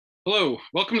Hello,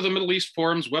 welcome to the Middle East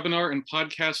Forum's webinar and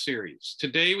podcast series.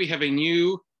 Today we have a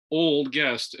new old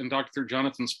guest in Dr.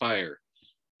 Jonathan Spire.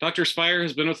 Dr. Spire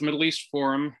has been with the Middle East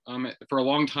Forum for a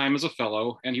long time as a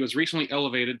fellow, and he was recently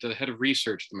elevated to the head of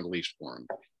research at the Middle East Forum.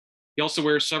 He also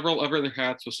wears several other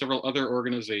hats with several other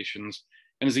organizations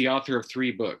and is the author of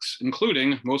 3 books,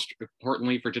 including, most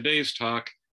importantly for today's talk,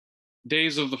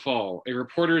 Days of the Fall, a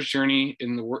reporter's journey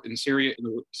in Syria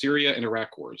and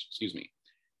Iraq wars,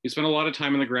 He spent a lot of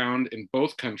time on the ground in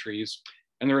both countries,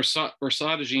 and the Assad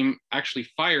regime actually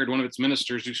fired one of its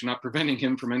ministers due to not preventing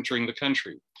him from entering the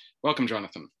country. Welcome,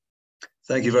 Jonathan.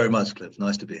 Thank you very much, Cliff.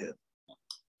 Nice to be here.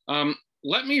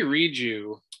 Let me read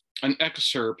you an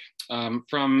excerpt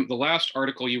from the last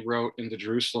article you wrote in the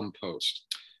Jerusalem Post.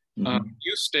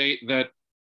 You state that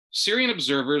Syrian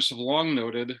observers have long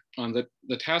noted on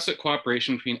the tacit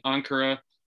cooperation between Ankara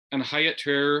and Hayat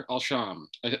Tahrir al-Sham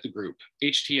group,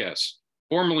 HTS,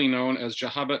 formerly known as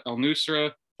Jabhat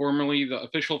al-Nusra, formerly the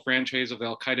official franchise of the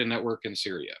Al-Qaeda network in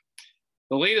Syria.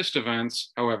 The latest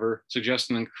events, however,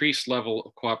 suggest an increased level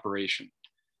of cooperation.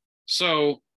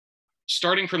 So,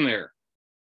 starting from there,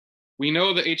 we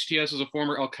know that HTS is a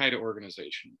former Al-Qaeda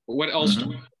organization, but what else do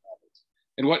we know about it?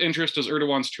 And what interest does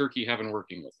Erdogan's Turkey have in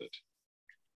working with it?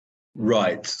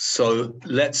 Right. So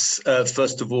let's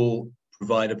first of all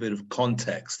provide a bit of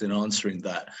context in answering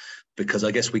that, because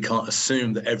I guess we can't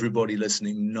assume that everybody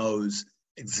listening knows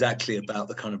exactly about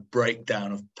the kind of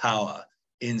breakdown of power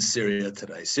in Syria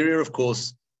today. Syria, of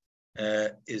course,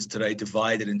 is today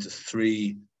divided into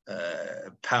 3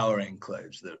 power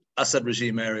enclaves. The Assad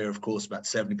regime area, of course, about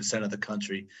 70% of the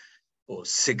country, or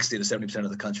 60 to 70%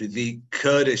 of the country. The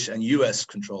Kurdish and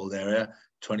US-controlled area,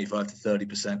 25 to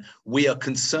 30%. We are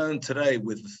concerned today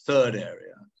with the 3rd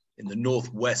area in the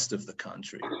northwest of the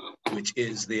country, which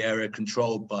is the area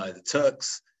controlled by the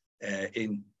Turks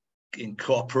in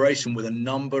cooperation with a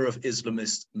number of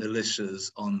Islamist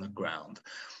militias on the ground.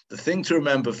 The thing to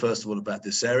remember, first of all, about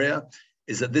this area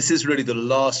is that this is really the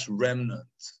last remnant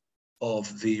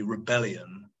of the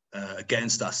rebellion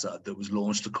against Assad that was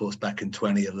launched, of course, back in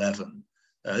 2011.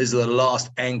 This is the last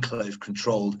enclave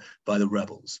controlled by the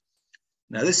rebels.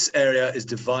 Now, this area is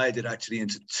divided actually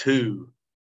into 2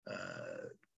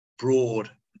 broad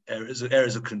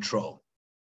areas of control.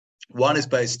 One is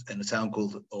based in a town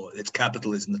called, or its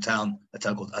capital is in a town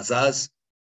called Azaz,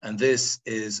 and this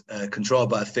is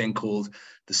controlled by a thing called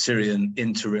the Syrian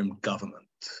Interim Government,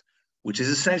 which is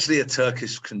essentially a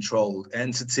Turkish-controlled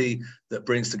entity that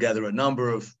brings together a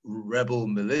number of rebel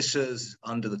militias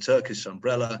under the Turkish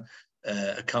umbrella,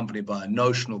 accompanied by a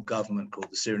notional government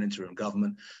called the Syrian Interim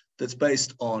Government, that's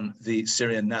based on the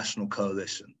Syrian National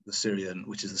Coalition,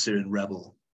 which is the Syrian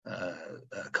rebel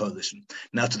coalition.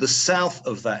 Now, to the south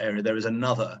of that area, there is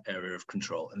another area of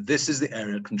control, and this is the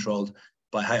area controlled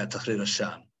by Hayat Tahrir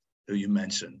al-Sham, who you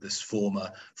mentioned, this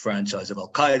former franchise of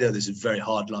Al-Qaeda. This is a very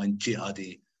hardline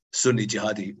Sunni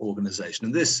jihadi organization,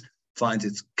 and this finds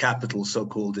its capital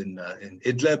so-called in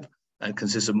Idlib and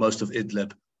consists of most of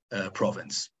Idlib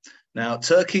province. Now,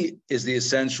 Turkey is the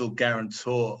essential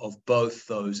guarantor of both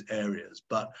those areas,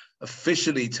 but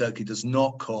officially Turkey does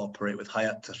not cooperate with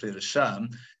Hayat Tahrir al-Sham,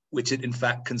 which it in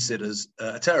fact considers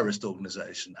a terrorist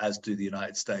organization, as do the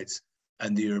United States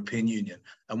and the European Union.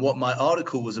 And what my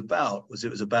article was about was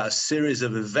it was about a series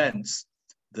of events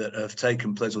that have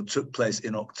taken place or took place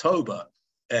in October,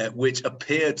 which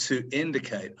appear to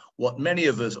indicate what many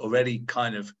of us already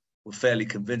kind of were fairly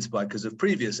convinced by because of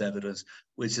previous evidence,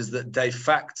 which is that de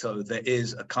facto there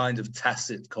is a kind of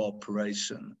tacit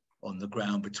cooperation on the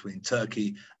ground between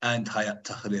Turkey and Hayat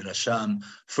Tahrir al-Sham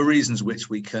for reasons which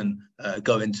we can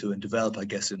go into and develop, I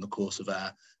guess, in the course of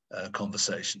our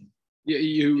conversation. Yeah,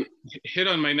 you hit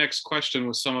on my next question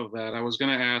with some of that. I was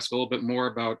going to ask a little bit more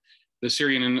about the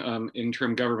Syrian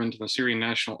interim government and the Syrian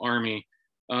National Army.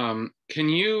 Can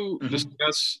you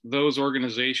discuss those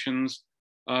organizations?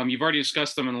 You've already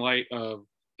discussed them in light of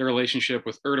their relationship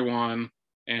with Erdogan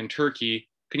and Turkey.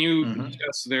 Can you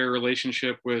discuss their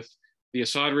relationship with the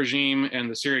Assad regime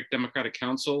and the Syrian Democratic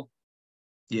Council?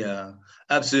 Yeah,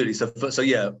 absolutely. So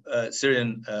yeah,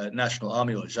 Syrian National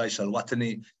Army, or Jaish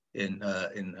al-Watani in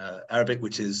Arabic,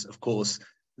 which is, of course,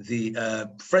 the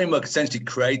framework essentially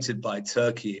created by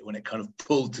Turkey when it kind of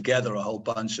pulled together a whole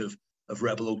bunch of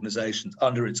rebel organizations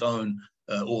under its own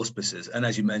auspices. And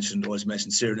as you mentioned,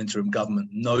 Syrian Interim Government,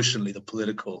 notionally the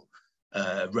political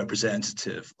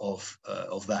representative of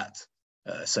that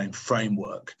same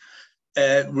framework.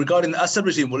 Regarding the Assad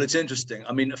regime, well, it's interesting.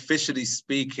 I mean, officially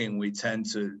speaking, we tend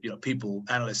to,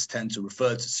 analysts tend to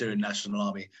refer to Syrian National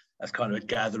Army as kind of a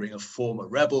gathering of former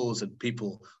rebels and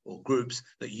people or groups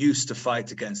that used to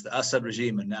fight against the Assad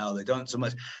regime, and now they don't so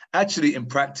much. Actually, in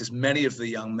practice, many of the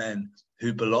young men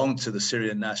who belonged to the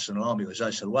Syrian National Army, or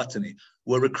Jaish al-Watani,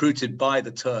 were recruited by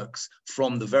the Turks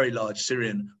from the very large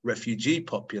Syrian refugee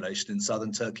population in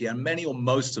southern Turkey, and many or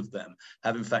most of them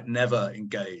have in fact never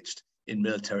engaged in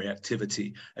military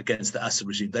activity against the Assad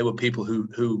regime. They were people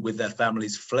who with their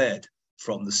families, fled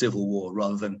from the civil war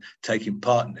rather than taking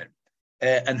part in it.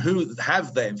 And who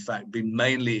have they, in fact, been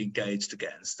mainly engaged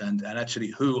against? And actually,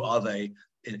 who are they,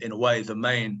 in a way, the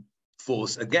main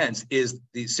force against is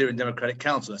the Syrian Democratic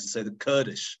Council, as I say, the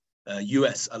Kurdish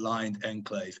US-aligned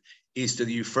enclave east of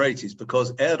the Euphrates,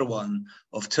 because Erdogan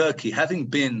of Turkey, having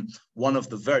been one of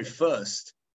the very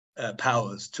first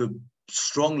powers to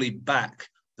strongly back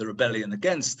the rebellion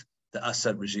against the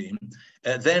Assad regime,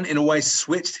 then in a way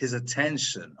switched his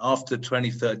attention after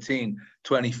 2013,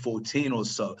 2014 or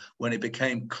so, when it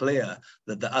became clear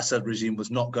that the Assad regime was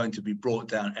not going to be brought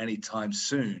down anytime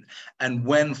soon. And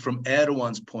when, from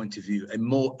Erdogan's point of view, a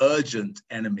more urgent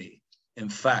enemy, in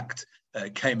fact,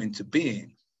 came into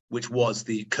being, which was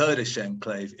the Kurdish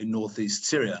enclave in northeast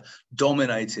Syria,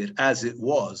 dominated as it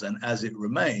was and as it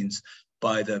remains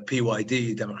by the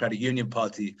PYD, Democratic Union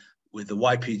Party, with the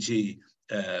YPG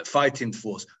fighting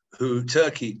force, who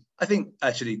Turkey, I think,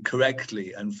 actually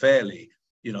correctly and fairly,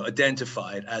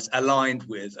 identified as aligned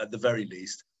with, at the very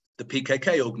least, the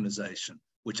PKK organization,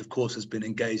 which of course has been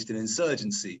engaged in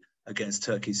insurgency against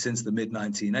Turkey since the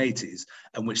mid-1980s,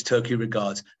 and which Turkey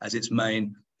regards as its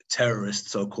main terrorist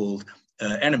so-called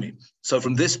enemy. So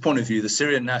from this point of view, the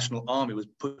Syrian National Army was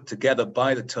put together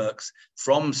by the Turks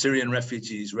from Syrian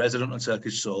refugees resident on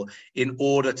Turkish soil in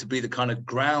order to be the kind of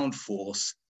ground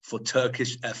force for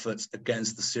Turkish efforts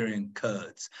against the Syrian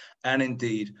Kurds. And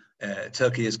indeed,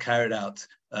 Turkey has carried out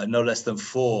no less than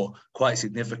 4 quite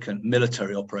significant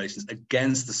military operations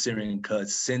against the Syrian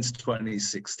Kurds since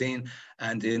 2016.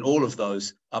 And in all of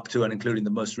those, up to and including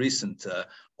the most recent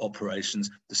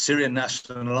operations, the Syrian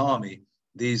National Army,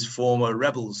 these former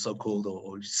rebels, so-called,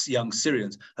 or young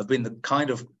Syrians, have been the kind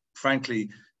of, frankly,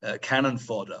 cannon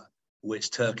fodder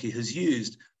which Turkey has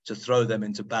used to throw them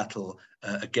into battle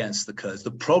against the Kurds.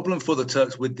 The problem for the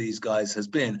Turks with these guys has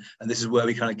been, and this is where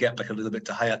we kind of get back a little bit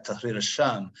to Hayat Tahrir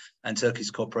al-Sham and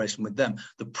Turkey's cooperation with them.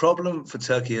 The problem for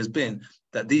Turkey has been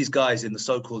that these guys in the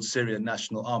so-called Syrian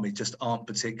National Army just aren't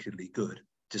particularly good,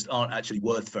 just aren't actually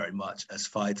worth very much as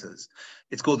fighters.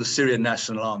 It's called the Syrian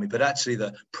National Army, but actually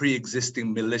the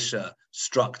pre-existing militia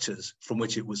structures from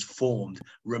which it was formed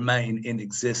remain in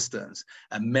existence.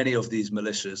 And many of these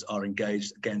militias are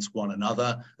engaged against one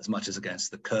another as much as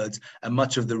against the Kurds. And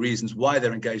much of the reasons why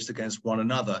they're engaged against one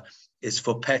another is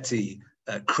for petty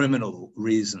criminal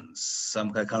reasons,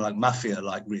 some kind of like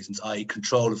mafia-like reasons, i.e.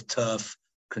 control of turf,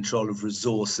 control of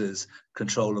resources,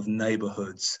 control of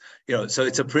neighborhoods. So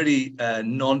it's a pretty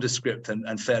nondescript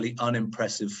and fairly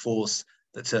unimpressive force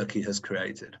that Turkey has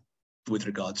created with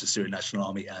regard to Syrian National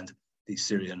Army and the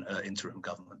Syrian interim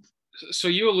government. So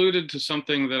you alluded to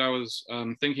something that I was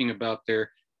thinking about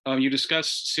there. You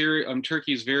discussed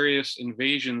Turkey's various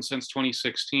invasions since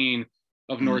 2016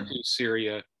 of northeast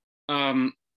Syria.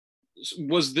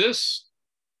 Was this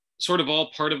sort of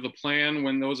all part of the plan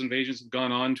when those invasions have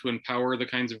gone on to empower the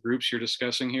kinds of groups you're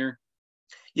discussing here?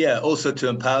 Yeah, also to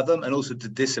empower them and also to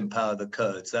disempower the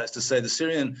Kurds. That's to say, the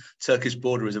Syrian-Turkish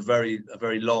border is a very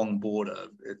long border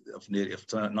of nearly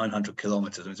 900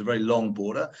 kilometers. It's a very long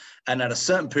border. And at a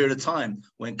certain period of time,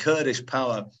 when Kurdish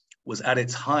power was at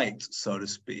its height, so to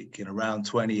speak, in around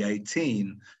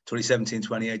 2017,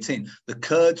 2018, the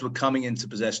Kurds were coming into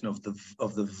possession of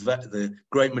the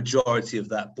great majority of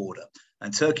that border.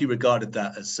 And Turkey regarded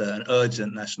that as an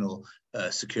urgent national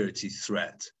security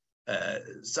threat. I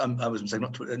was saying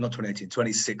not 2018,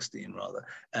 2016 rather.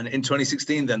 And in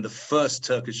 2016, then the first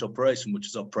Turkish operation, which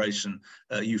is Operation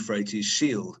Euphrates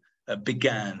Shield,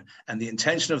 began. And the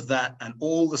intention of that and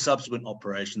all the subsequent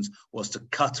operations was to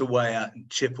cut away at and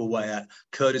chip away at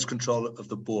Kurdish control of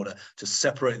the border, to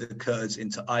separate the Kurds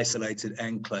into isolated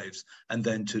enclaves and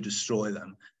then to destroy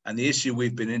them. And the issue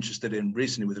we've been interested in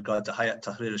recently with regard to Hayat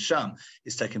Tahrir al-Sham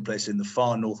is taking place in the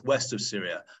far northwest of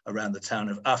Syria, around the town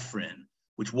of Afrin,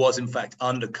 which was in fact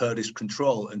under Kurdish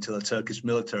control until a Turkish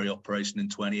military operation in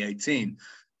 2018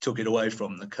 took it away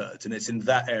from the Kurds. And it's in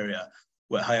that area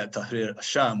where Hayat Tahrir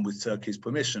al-Sham, with Turkey's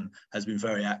permission, has been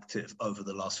very active over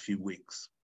the last few weeks.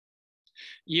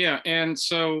 Yeah, and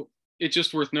so it's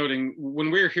just worth noting, when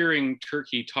we're hearing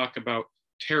Turkey talk about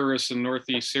terrorists in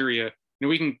northeast Syria,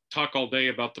 we can talk all day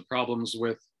about the problems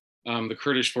with the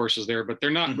Kurdish forces there, but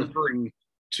they're not referring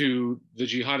to the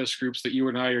jihadist groups that you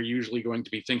and I are usually going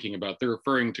to be thinking about. They're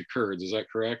referring to Kurds. Is that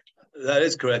correct? That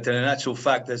is correct. And in actual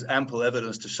fact, there's ample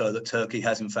evidence to show that Turkey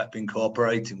has in fact been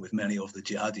cooperating with many of the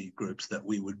jihadi groups that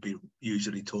we would be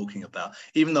usually talking about.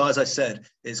 Even though, as I said,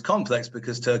 it's complex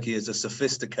because Turkey is a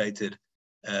sophisticated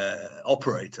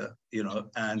operator,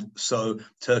 and so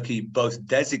Turkey both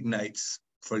designates,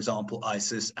 for example,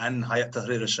 ISIS and Hayat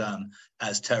Tahrir al-Sham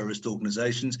as terrorist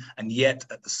organizations, and yet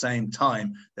at the same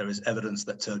time, there is evidence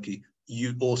that Turkey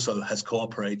also has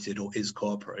cooperated or is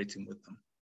cooperating with them.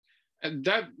 And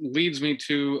that leads me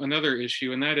to another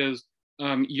issue, and that is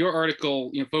your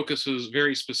article focuses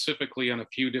very specifically on a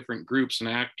few different groups and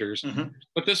actors,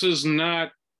 but this is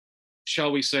not,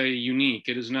 shall we say, unique.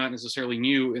 It is not necessarily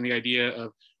new in the idea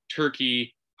of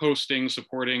Turkey hosting,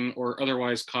 supporting, or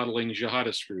otherwise coddling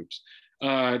jihadist groups.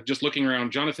 Just looking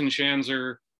around, Jonathan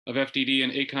Shanzer of FDD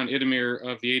and Akan Idemir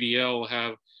of the ADL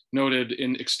have noted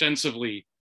extensively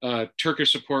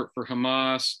Turkish support for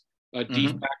Hamas, de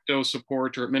facto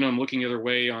support, or at minimum looking the other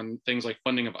way on things like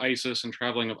funding of ISIS and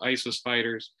traveling of ISIS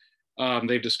fighters.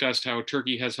 They've discussed how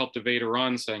Turkey has helped evade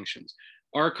Iran sanctions.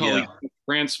 Our colleague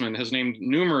Brandsman has named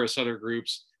numerous other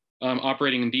groups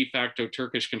operating in de facto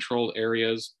Turkish-controlled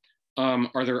areas.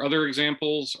 Are there other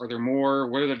examples? Are there more?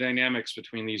 What are the dynamics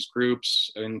between these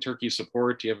groups and Turkey's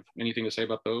support? Do you have anything to say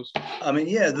about those? I mean,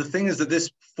 yeah, the thing is that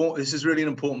this is really an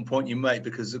important point you make,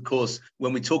 because, of course,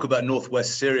 when we talk about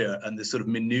northwest Syria and the sort of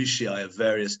minutiae of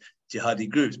various jihadi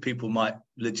groups, people might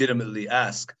legitimately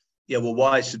ask, yeah, well,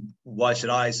 why should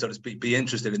I, so to speak, be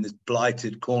interested in this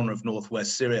blighted corner of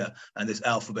northwest Syria and this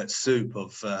alphabet soup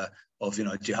of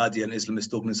jihadi and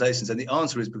Islamist organizations? And the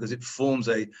answer is because it forms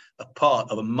a part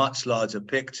of a much larger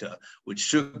picture, which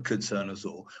should concern us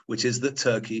all, which is that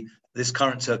Turkey, this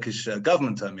current Turkish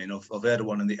government, of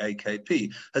Erdogan and the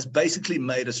AKP, has basically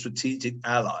made a strategic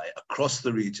ally across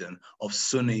the region of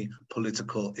Sunni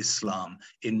political Islam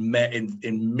in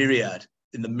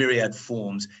the myriad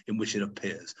forms in which it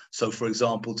appears. So, for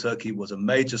example, Turkey was a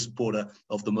major supporter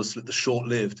of the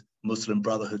short-lived Muslim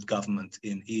Brotherhood government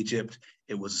in Egypt.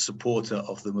 It was a supporter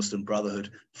of the Muslim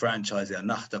Brotherhood franchise,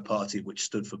 Ennahda party, which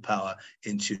stood for power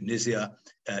in Tunisia.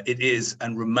 It is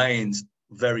and remains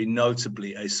very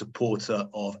notably a supporter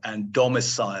of and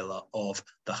domiciler of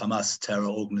the Hamas terror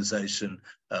organization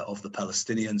of the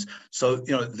Palestinians. So,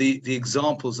 the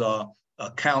examples are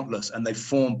countless, and they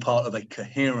form part of a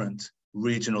coherent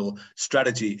regional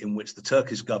strategy in which the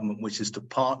Turkish government wishes to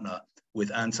partner with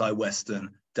anti-Western,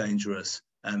 dangerous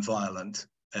and violent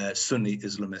Sunni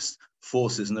Islamist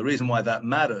forces. And the reason why that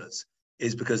matters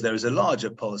is because there is a larger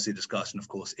policy discussion, of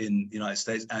course, in the United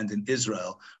States and in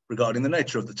Israel regarding the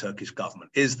nature of the Turkish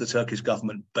government. Is the Turkish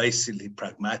government basically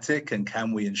pragmatic, and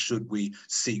can we and should we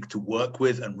seek to work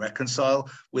with and reconcile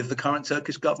with the current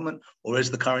Turkish government? Or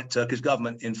is the current Turkish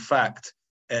government, in fact,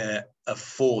 a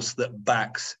force that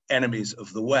backs enemies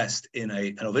of the West and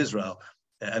of Israel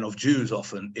and of Jews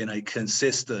often in a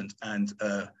consistent and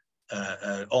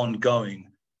ongoing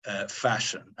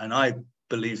fashion? And I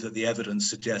believe that the evidence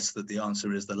suggests that the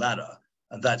answer is the latter.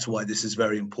 And that's why this is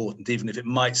very important. Even if it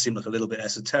might seem like a little bit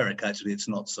esoteric, actually, it's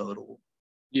not so at all.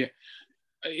 Yeah.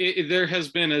 There has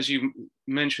been, as you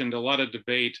mentioned, a lot of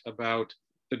debate about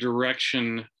the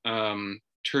direction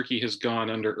Turkey has gone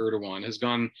under Erdogan, has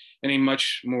gone in a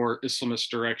much more Islamist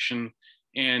direction.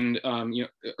 And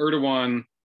Erdogan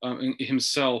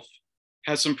himself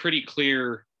has some pretty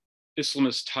clear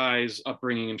Islamist ties,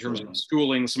 upbringing in terms of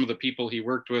schooling some of the people he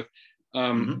worked with.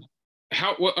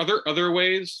 What other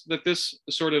ways that this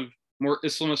sort of more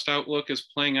Islamist outlook is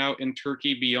playing out in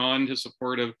Turkey beyond his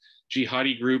support of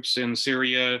jihadi groups in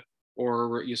Syria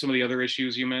or some of the other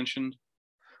issues you mentioned?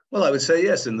 Well, I would say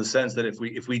yes, in the sense that if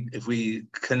we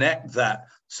connect that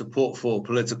support for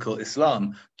political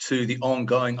Islam to the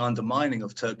ongoing undermining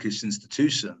of Turkish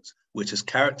institutions, which has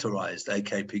characterized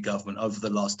AKP government over the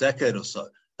last decade or so,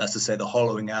 that's to say the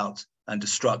hollowing out and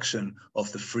destruction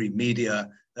of the free media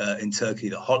in Turkey,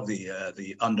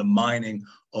 the undermining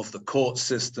of the court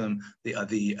system,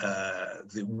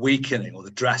 the weakening or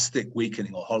the drastic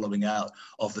weakening or hollowing out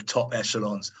of the top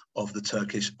echelons of the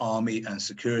Turkish army and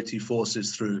security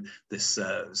forces through this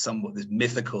somewhat this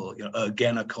mythical,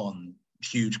 Ergenekon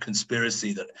huge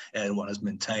conspiracy that Erdogan has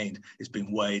maintained is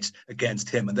being waged against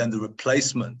him, and then the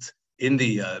replacement in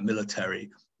the military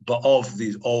but of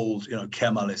these old,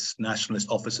 Kemalist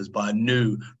nationalist officers by a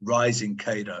new rising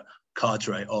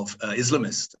cadre of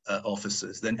Islamist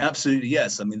officers, then absolutely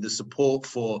yes. I mean, the support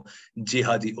for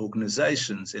jihadi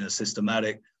organizations in a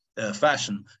systematic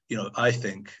fashion, I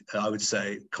think, I would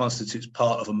say, constitutes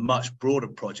part of a much broader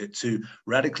project to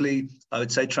radically, I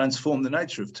would say, transform the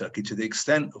nature of Turkey, to the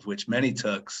extent of which many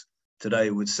Turks today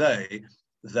would say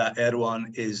that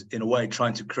Erdogan is, in a way,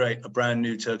 trying to create a brand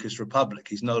new Turkish republic.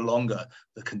 He's no longer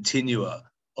the continuer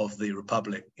of the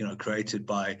republic, created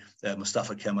by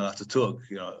Mustafa Kemal Atatürk,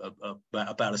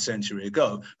 about a century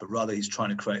ago, but rather he's trying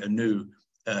to create a new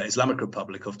Islamic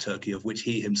Republic of Turkey, of which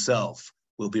he himself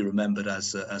will be remembered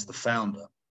as the founder.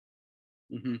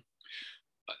 Mm-hmm.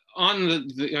 On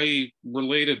a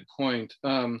related point,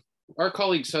 our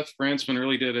colleague Seth Bransman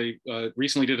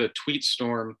recently did a tweet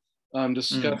storm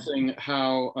discussing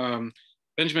how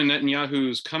Benjamin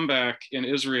Netanyahu's comeback in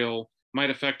Israel might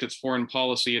affect its foreign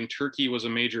policy, and Turkey was a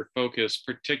major focus,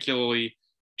 particularly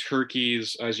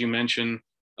Turkey's, as you mentioned,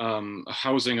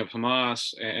 housing of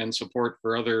Hamas and support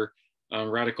for other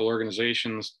radical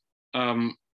organizations.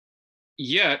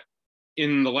 Yet,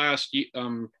 in the last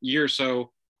year or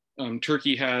so,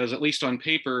 Turkey has, at least on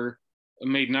paper,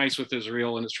 made nice with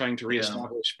Israel and is trying to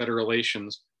reestablish better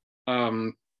relations.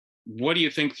 What do you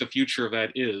think the future of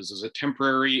that is? Is it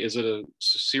temporary? Is it a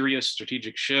serious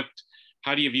strategic shift?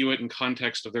 How do you view it in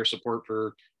context of their support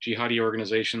for jihadi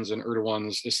organizations and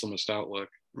Erdogan's Islamist outlook?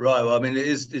 Right. Well, I mean, it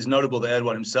is notable that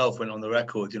Erdogan himself went on the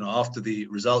record, after the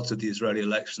results of the Israeli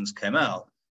elections came out,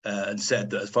 and said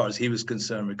that as far as he was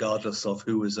concerned, regardless of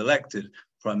who was elected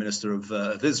Prime Minister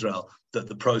of Israel, that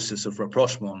the process of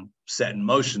rapprochement set in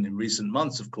motion in recent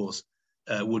months, of course,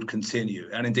 would continue.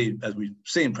 And indeed, as we've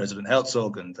seen, President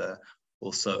Herzog and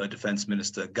also Defense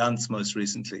Minister Gantz most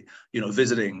recently,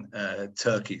 visiting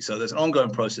Turkey. So there's an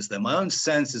ongoing process there. My own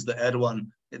sense is that Erdogan,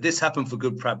 this happened for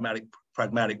good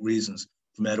pragmatic reasons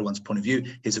from Erdogan's point of view.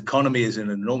 His economy is in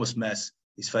an enormous mess.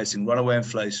 He's facing runaway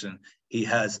inflation. He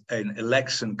has an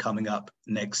election coming up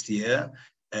next year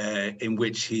in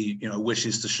which he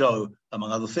wishes to show,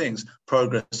 among other things,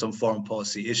 progress on foreign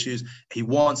policy issues. He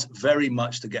wants very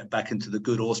much to get back into the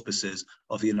good auspices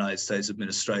of the United States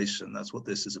administration. That's what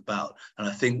this is about. And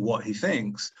I think what he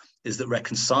thinks is that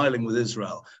reconciling with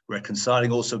Israel,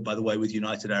 reconciling also, by the way, with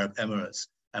United Arab Emirates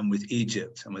and with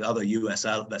Egypt and with other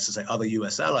other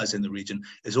US allies in the region,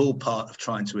 is all part of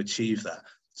trying to achieve that.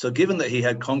 So given that he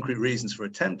had concrete reasons for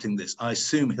attempting this, I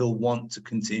assume he'll want to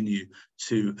continue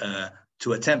to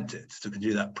attempt it, to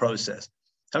continue that process.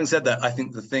 Having said that, I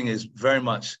think the thing is very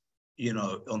much,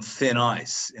 on thin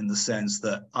ice, in the sense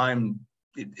that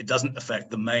it doesn't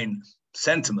affect the main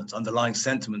sentiments, underlying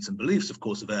sentiments and beliefs, of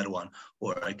course, of Erdogan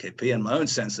or AKP. And my own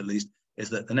sense, at least, is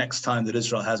that the next time that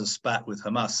Israel has a spat with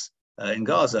Hamas in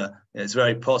Gaza, it's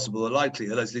very possible or likely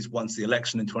that at least once the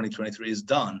election in 2023 is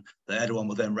done, that Erdogan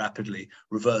will then rapidly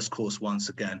reverse course once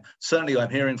again. Certainly,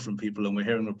 I'm hearing from people, and we're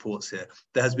hearing reports here,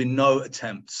 there has been no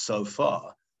attempt so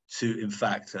far to, in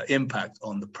fact, impact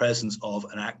on the presence of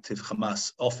an active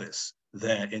Hamas office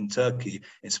there in Turkey,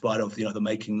 in spite of the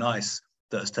making nice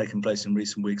that has taken place in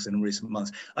recent weeks and in recent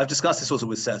months. I've discussed this also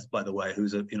with Seth, by the way,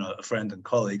 who's a friend and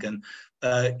colleague, and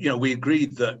we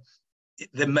agreed that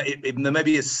there may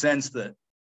be a sense that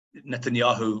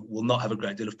Netanyahu will not have a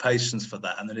great deal of patience for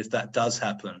that, and that if that does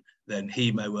happen, then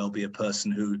he may well be a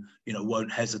person who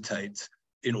won't hesitate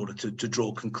in order to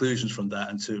draw conclusions from that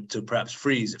and to perhaps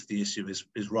freeze, if the issue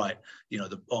is right,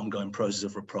 the ongoing process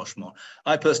of rapprochement.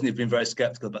 I personally have been very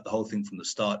skeptical about the whole thing from the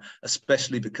start,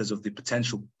 especially because of the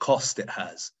potential cost it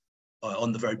has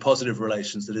on the very positive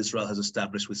relations that Israel has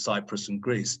established with Cyprus and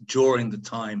Greece during the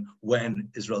time when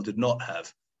Israel did not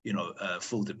have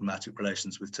full diplomatic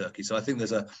relations with Turkey. So I think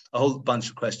there's a whole bunch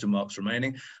of question marks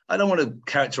remaining. I don't want to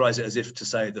characterize it as if to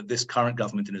say that this current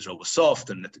government in Israel was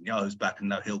soft and Netanyahu's back and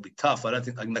now he'll be tough. I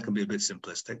think that can be a bit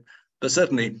simplistic. But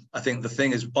certainly, I think the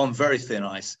thing is on very thin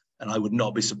ice, and I would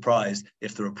not be surprised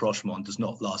if the rapprochement does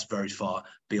not last very far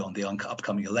beyond the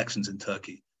upcoming elections in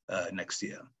Turkey next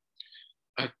year.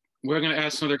 We're going to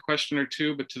ask another question or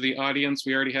two, but to the audience,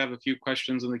 we already have a few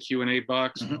questions in the Q&A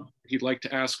box. Mm-hmm. If you'd like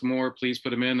to ask more, please put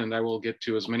them in, and I will get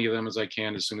to as many of them as I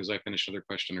can as soon as I finish another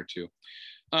question or two.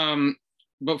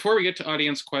 Before we get to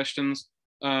audience questions,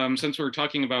 since we're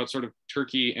talking about sort of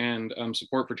Turkey and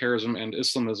support for terrorism and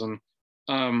Islamism,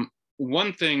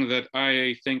 one thing that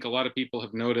I think a lot of people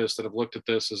have noticed that have looked at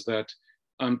this is that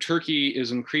Turkey is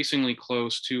increasingly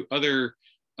close to other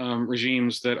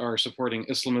regimes that are supporting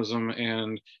Islamism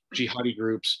and jihadi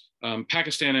groups.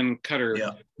 Pakistan and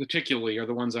Qatar, particularly, are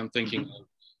the ones I'm thinking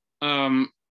of.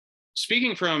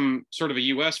 Speaking from sort of a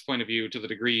U.S. point of view, to the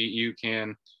degree you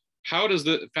can, how does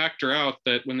the factor out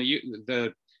that when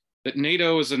that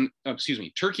NATO is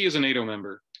Turkey is a NATO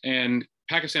member, and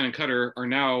Pakistan and Qatar are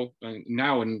now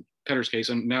and Qatar's case,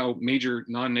 and now major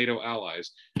non-NATO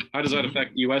allies. How does that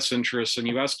affect U.S. interests and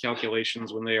U.S.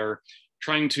 calculations when they are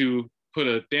trying to put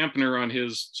a dampener on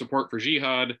his support for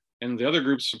jihad and the other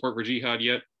group's support for jihad,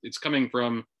 yet it's coming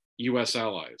from U.S.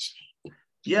 allies?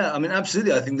 Yeah, I mean,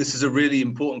 absolutely. I think this is a really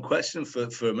important question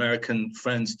for American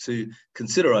friends to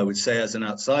consider, I would say, as an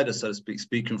outsider, so to speak,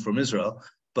 speaking from Israel.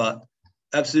 But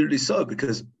absolutely so,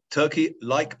 because Turkey,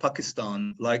 like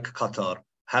Pakistan, like Qatar,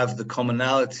 have the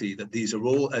commonality that these are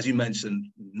all, as you mentioned,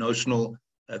 notional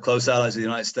close allies of the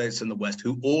United States and the West,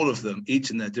 who all of them,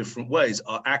 each in their different ways,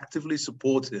 are actively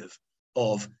supportive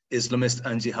of Islamist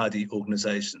and jihadi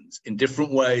organizations in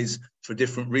different ways for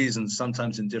different reasons,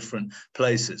 sometimes in different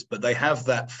places, but they have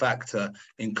that factor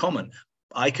in common.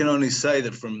 I can only say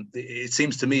that it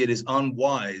seems to me it is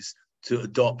unwise to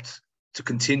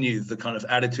continue the kind of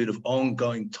attitude of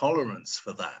ongoing tolerance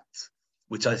for that,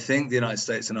 which I think the United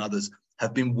States and others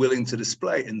have been willing to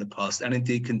display in the past and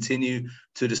indeed continue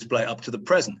to display up to the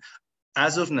present.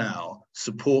 As of now,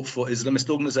 support for Islamist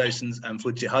organizations and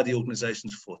for jihadi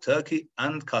organizations for Turkey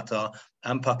and Qatar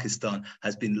and Pakistan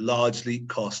has been largely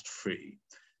cost-free.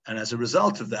 And as a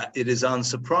result of that, it is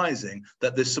unsurprising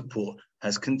that this support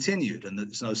has continued and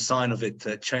there's no sign of it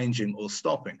changing or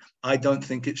stopping. I don't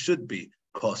think it should be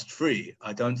cost-free.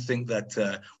 I don't think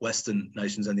that Western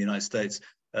nations and the United States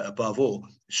above all,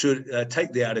 should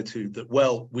take the attitude that,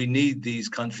 well, we need these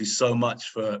countries so much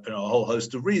for a whole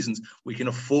host of reasons, we can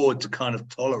afford to kind of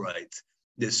tolerate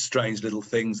this strange little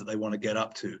things that they want to get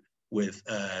up to with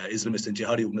Islamist and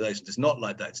jihadi organizations. It's not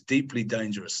like that. It's deeply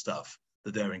dangerous stuff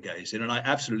that they're engaged in. And I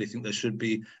absolutely think there should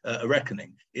be a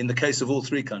reckoning. In the case of all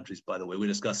three countries, by the way, we're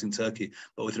discussing Turkey,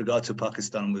 but with regard to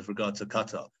Pakistan, with regard to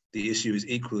Qatar, the issue is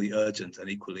equally urgent and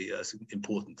equally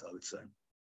important, I would say.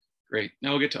 Great. Now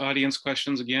we'll get to audience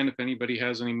questions again. If anybody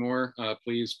has any more,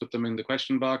 please put them in the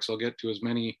question box. I'll get to as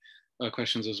many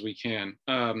questions as we can.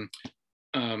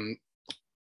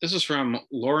 This is from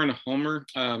Lauren Homer.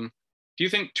 Do you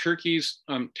think Turkey's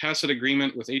tacit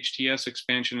agreement with HTS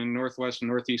expansion in northwest and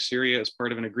northeast Syria is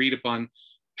part of an agreed upon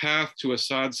path to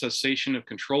Assad's cessation of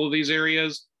control of these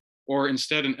areas, or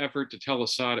instead an effort to tell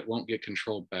Assad it won't get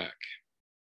control back?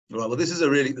 Right. Well, that's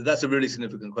a really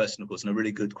significant question, of course, and a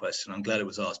really good question. I'm glad it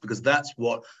was asked, because that's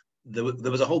what there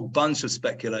was a whole bunch of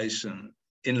speculation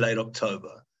in late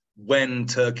October when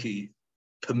Turkey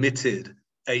permitted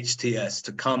HTS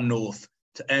to come north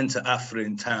to enter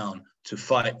Afrin town to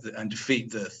fight and defeat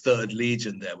the 3rd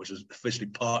Legion there, which was officially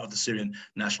part of the Syrian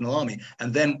National Army.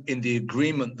 And then in the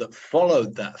agreement that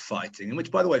followed that fighting, in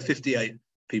which, by the way, 58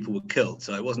 people were killed,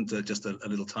 so it wasn't just a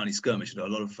little tiny skirmish. You know,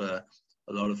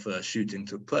 a lot of shooting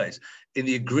took place. In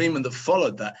the agreement that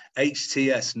followed that,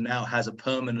 HTS now has a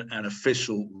permanent and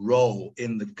official role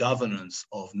in the governance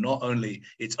of not only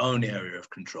its own area of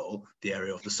control, the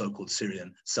area of the so-called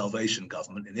Syrian Salvation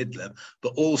Government in Idlib,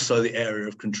 but also the area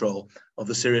of control of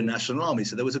the Syrian National Army.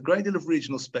 So there was a great deal of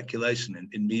regional speculation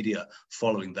in media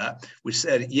following that, which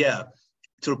said, yeah,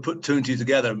 sort of put 2 and 2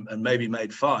 together and maybe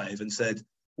made 5 and said,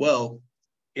 well,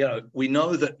 you know, we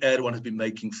know that Erdogan has been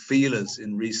making feelers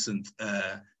in recent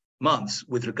months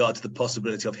with regard to the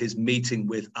possibility of his meeting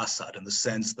with Assad, and the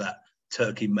sense that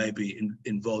Turkey may be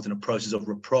involved in a process of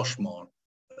rapprochement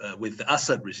with the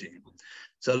Assad regime.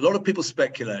 So a lot of people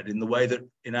speculated in the way that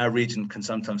in our region can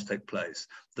sometimes take place,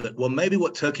 that, well, maybe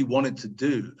what Turkey wanted to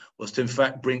do was to, in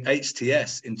fact, bring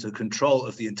HTS into control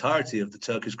of the entirety of the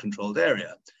Turkish-controlled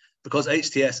area. Because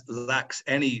HTS lacks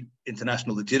any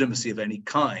international legitimacy of any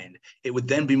kind, it would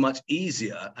then be much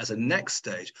easier as a next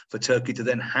stage for Turkey to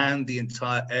then hand the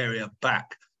entire area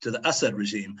back to the Assad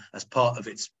regime as part of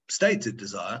its stated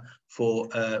desire for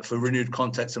renewed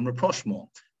contacts and rapprochement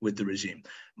with the regime.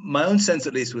 My own sense,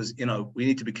 at least, was, you know, we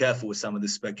need to be careful with some of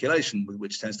this speculation,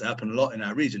 which tends to happen a lot in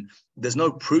our region. There's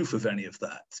no proof of any of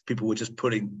that. People were just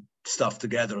putting stuff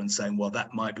together and saying, well,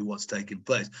 that might be what's taking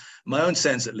place. My own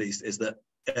sense, at least, is that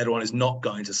Erdogan is not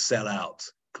going to sell out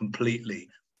completely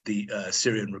the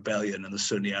Syrian rebellion and the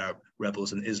Sunni Arab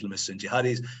rebels and Islamists and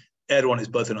jihadis. Erdogan is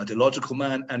both an ideological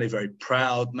man and a very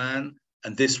proud man,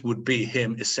 and this would be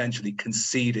him essentially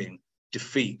conceding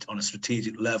defeat on a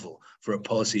strategic level for a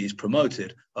policy he's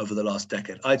promoted over the last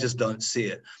decade. I just don't see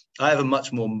it. I have a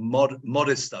much more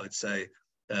modest, I would say,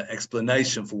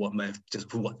 explanation for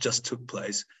what just took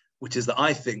place, which is that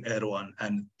I think Erdogan,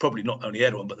 and probably not only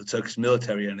Erdogan, but the Turkish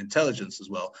military and intelligence as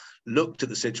well, looked at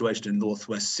the situation in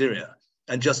northwest Syria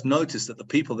and just noticed that the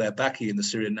people there backing in the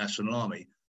Syrian National Army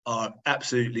are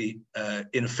absolutely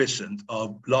inefficient,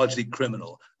 are largely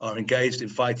criminal, are engaged in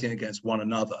fighting against one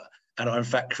another, and are in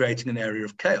fact creating an area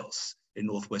of chaos in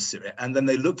northwest Syria. And then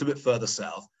they looked a bit further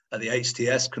south at the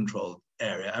HTS-controlled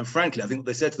area. And frankly, I think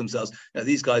they said to themselves,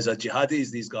 these guys are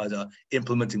jihadis, these guys are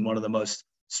implementing one of the most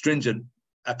stringent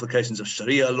applications of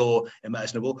Sharia law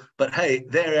imaginable. But hey,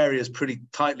 their area is pretty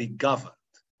tightly governed.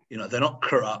 They're not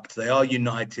corrupt. They are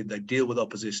united. They deal with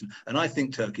opposition. And I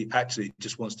think Turkey actually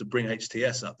just wants to bring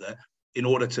HTS up there in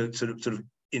order to sort of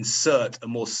insert a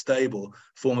more stable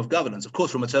form of governance. Of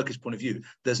course, from a Turkish point of view,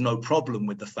 there's no problem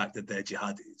with the fact that they're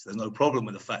jihadis. There's no problem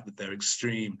with the fact that they're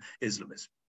extreme Islamists.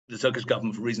 The Turkish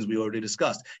government, for reasons we already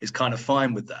discussed, is kind of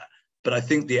fine with that. But I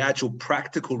think the actual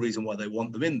practical reason why they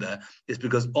want them in there is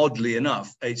because, oddly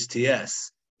enough,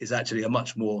 HTS is actually a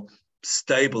much more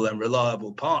stable and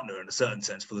reliable partner in a certain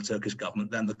sense for the Turkish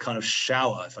government than the kind of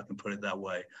shower, if I can put it that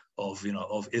way, of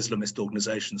Islamist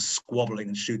organizations squabbling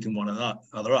and shooting one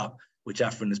another up, which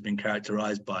Afrin has been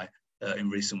characterized by in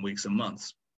recent weeks and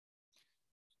months.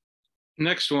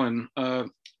 Next one,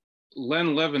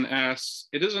 Len Levin asks,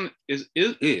 is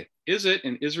it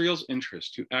in Israel's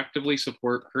interest to actively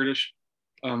support Kurdish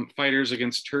fighters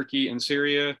against Turkey and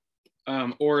Syria,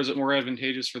 or is it more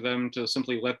advantageous for them to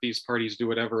simply let these parties do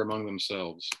whatever among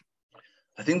themselves?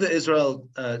 I think that Israel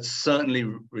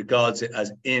certainly regards it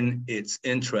as in its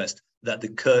interest that the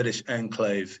Kurdish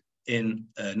enclave in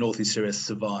northeast Syria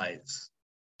survives.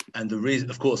 And the reason,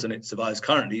 of course, and it survives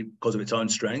currently because of its own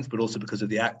strength, but also because of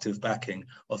the active backing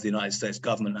of the United States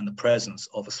government and the presence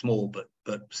of a small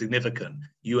but significant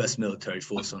US military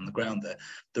force on the ground there.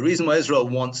 The reason why Israel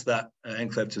wants that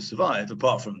enclave to survive,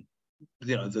 apart from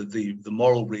the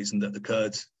moral reason that the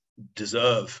Kurds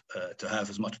deserve to have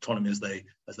as much autonomy as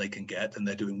they can get, and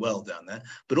they're doing well down there,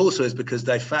 but also is because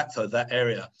de facto that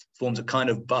area forms a kind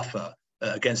of buffer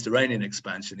against Iranian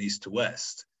expansion east to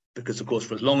west. Because, of course,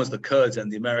 for as long as the Kurds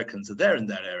and the Americans are there in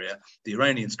that area, the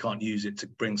Iranians can't use it to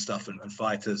bring stuff and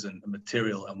fighters and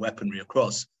material and weaponry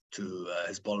across to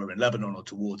Hezbollah in Lebanon or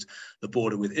towards the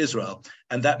border with Israel.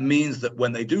 And that means that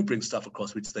when they do bring stuff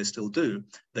across, which they still do,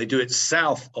 they do it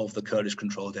south of the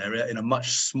Kurdish-controlled area in a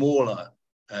much smaller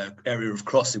area of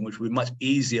crossing, which would be much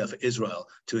easier for Israel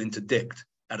to interdict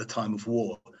at a time of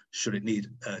war, should it need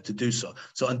to do so.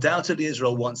 So undoubtedly,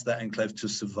 Israel wants that enclave to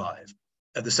survive.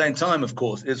 At the same time, of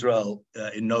course, Israel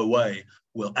in no way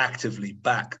will actively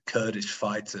back Kurdish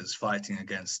fighters fighting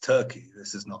against Turkey.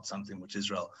 This is not something which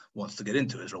Israel wants to get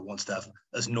into. Israel wants to have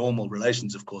as normal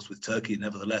relations, of course, with Turkey,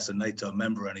 nevertheless a NATO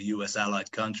member and a US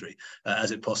allied country,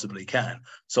 as it possibly can.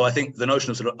 So I think the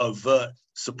notion of sort of overt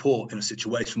support in a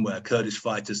situation where Kurdish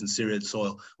fighters in Syrian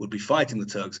soil would be fighting the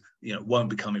Turks, won't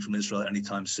be coming from Israel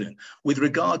anytime soon. With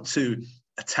regard to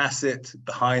a tacit,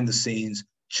 behind the scenes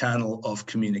channel of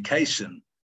communication,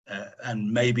 and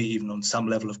maybe even on some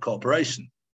level of cooperation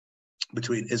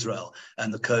between Israel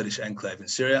and the Kurdish enclave in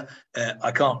Syria.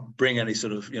 I can't bring any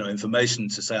sort of information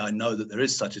to say I know that there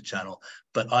is such a channel,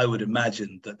 but I would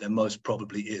imagine that there most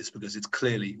probably is, because it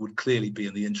would clearly be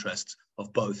in the interests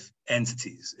of both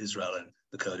entities, Israel and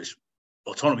the Kurdish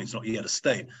autonomy. It's not yet a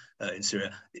state in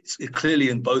Syria. It's clearly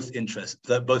in both their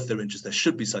interests. There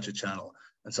should be such a channel.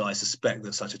 And so I suspect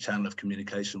that such a channel of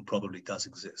communication probably does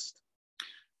exist.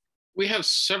 We have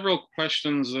several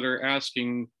questions that are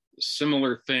asking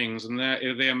similar things, and that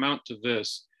they amount to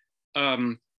this.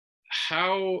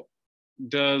 How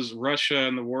does Russia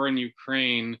and the war in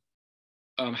Ukraine,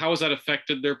 how has that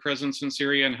affected their presence in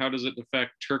Syria, and how does it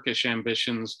affect Turkish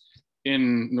ambitions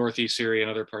in northeast Syria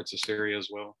and other parts of Syria as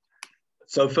well?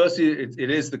 So firstly, it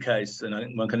is the case, and I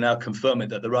think one can now confirm it,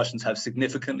 that the Russians have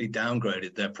significantly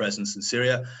downgraded their presence in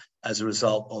Syria as a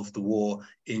result of the war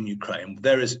in Ukraine.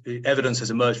 There is evidence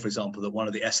has emerged, for example, that one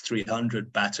of the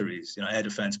S-300 batteries, air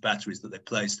defense batteries that they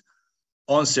placed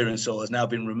on Syrian soil has now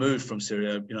been removed from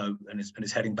Syria, and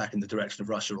is heading back in the direction of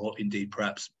Russia, or indeed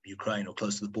perhaps Ukraine, or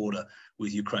close to the border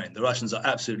with Ukraine. The Russians are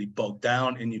absolutely bogged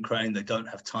down in Ukraine. They don't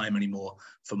have time anymore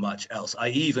for much else. I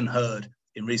even heard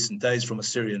in recent days from a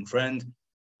Syrian friend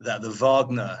that the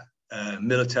Wagner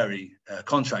military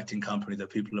contracting company that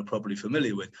people are probably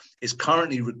familiar with is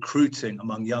currently recruiting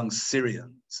among young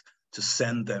Syrians to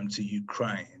send them to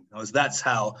Ukraine. That's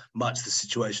how much the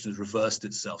situation has reversed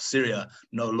itself. Syria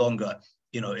no longer,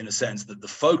 in a sense, that the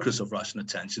focus of Russian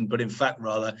attention, but in fact,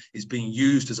 rather, is being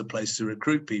used as a place to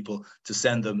recruit people to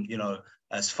send them,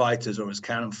 as fighters or as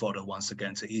cannon fodder once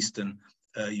again to eastern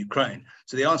Ukraine.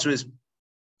 So the answer is,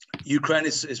 Ukraine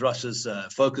is Russia's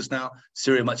focus now,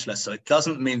 Syria much less so. It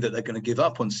doesn't mean that they're going to give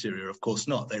up on Syria, of course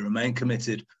not. They remain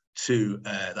committed to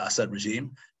the Assad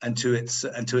regime and to its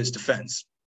defense.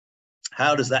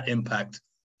 How does that impact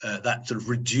that sort of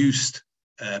reduced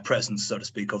presence, so to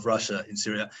speak, of Russia in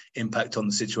Syria impact on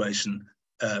the situation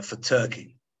for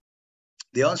Turkey?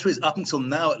 The answer is, up until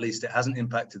now, at least, it hasn't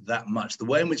impacted that much. The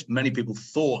way in which many people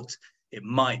thought it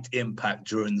might impact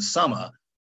during the summer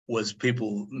was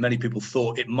many people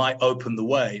thought it might open the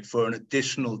way for an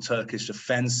additional Turkish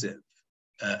offensive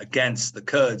against the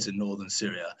Kurds in northern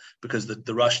Syria, because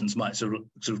the Russians might sort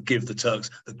of give the Turks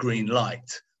the green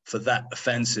light for that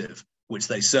offensive, which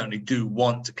they certainly do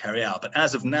want to carry out. But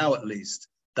as of now, at least,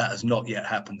 that has not yet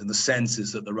happened. And the sense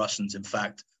is that the Russians, in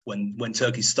fact, when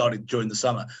Turkey started during the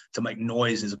summer to make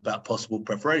noises about possible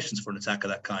preparations for an attack of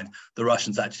that kind, the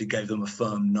Russians actually gave them a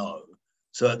firm no.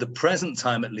 So at the present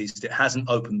time, at least, it hasn't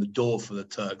opened the door for the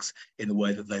Turks in the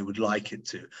way that they would like it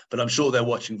to. But I'm sure they're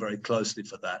watching very closely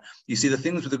for that. You see, the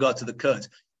things with regard to the Kurds,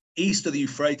 east of the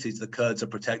Euphrates, the Kurds are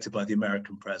protected by the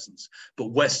American presence,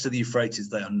 but west of the Euphrates,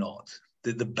 they are not.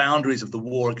 The boundaries of the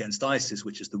war against ISIS,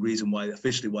 which is the reason why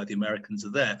officially why the Americans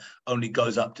are there, only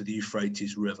goes up to the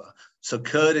Euphrates River. So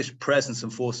Kurdish presence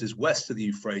and forces west of the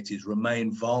Euphrates remain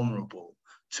vulnerable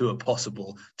to a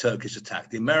possible Turkish attack.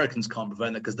 The Americans can't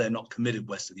prevent it because they're not committed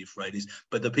west of the Euphrates,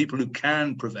 but the people who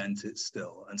can prevent it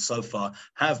still, and so far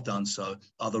have done so,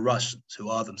 are the Russians, who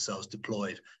are themselves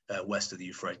deployed west of the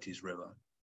Euphrates River.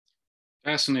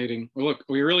 Fascinating. Well, look,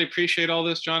 we really appreciate all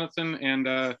this, Jonathan,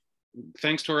 and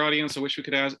thanks to our audience. I wish we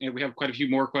could ask, we have quite a few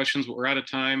more questions, but we're out of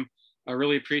time. I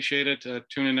really appreciate it.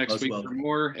 Tune in next week for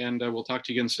more, and we'll talk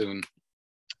to you again soon.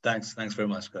 Thanks very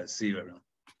much, guys. See you, everyone.